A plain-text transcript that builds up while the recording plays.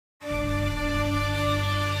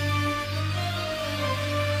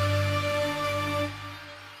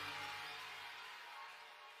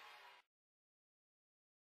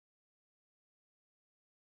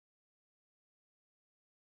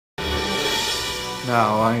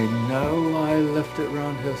Now, I know I left it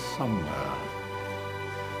round here somewhere.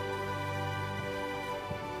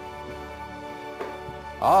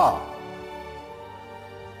 Ah!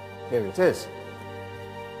 Here it is.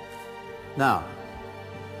 Now,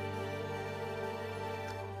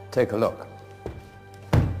 take a look.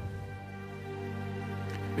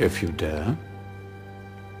 If you dare.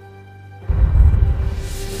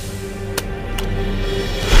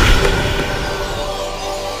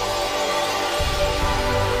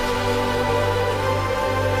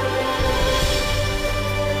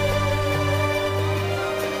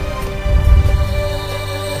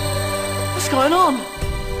 What's going on?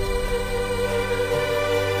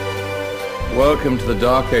 Welcome to the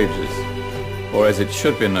Dark Ages, or as it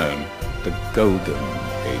should be known, the Golden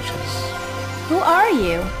Ages. Who are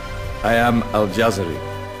you? I am Al-Jazari,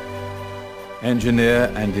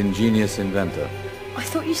 engineer and ingenious inventor. I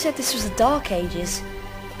thought you said this was the Dark Ages.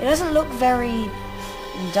 It doesn't look very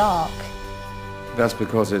dark. That's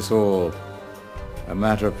because it's all a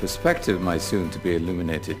matter of perspective, my soon-to-be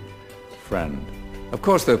illuminated friend. Of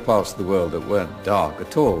course, there are parts of the world that weren't dark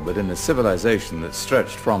at all, but in a civilization that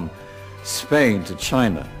stretched from Spain to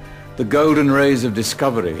China, the golden rays of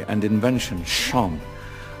discovery and invention shone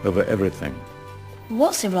over everything.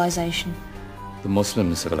 What civilization? The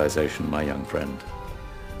Muslim civilization, my young friend.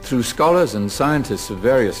 Through scholars and scientists of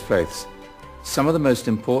various faiths, some of the most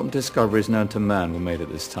important discoveries known to man were made at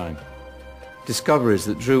this time. Discoveries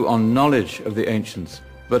that drew on knowledge of the ancients,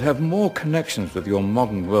 but have more connections with your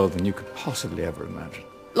modern world than you could possibly ever imagine.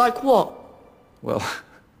 Like what? Well,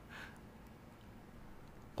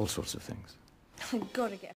 all sorts of things. I've got to get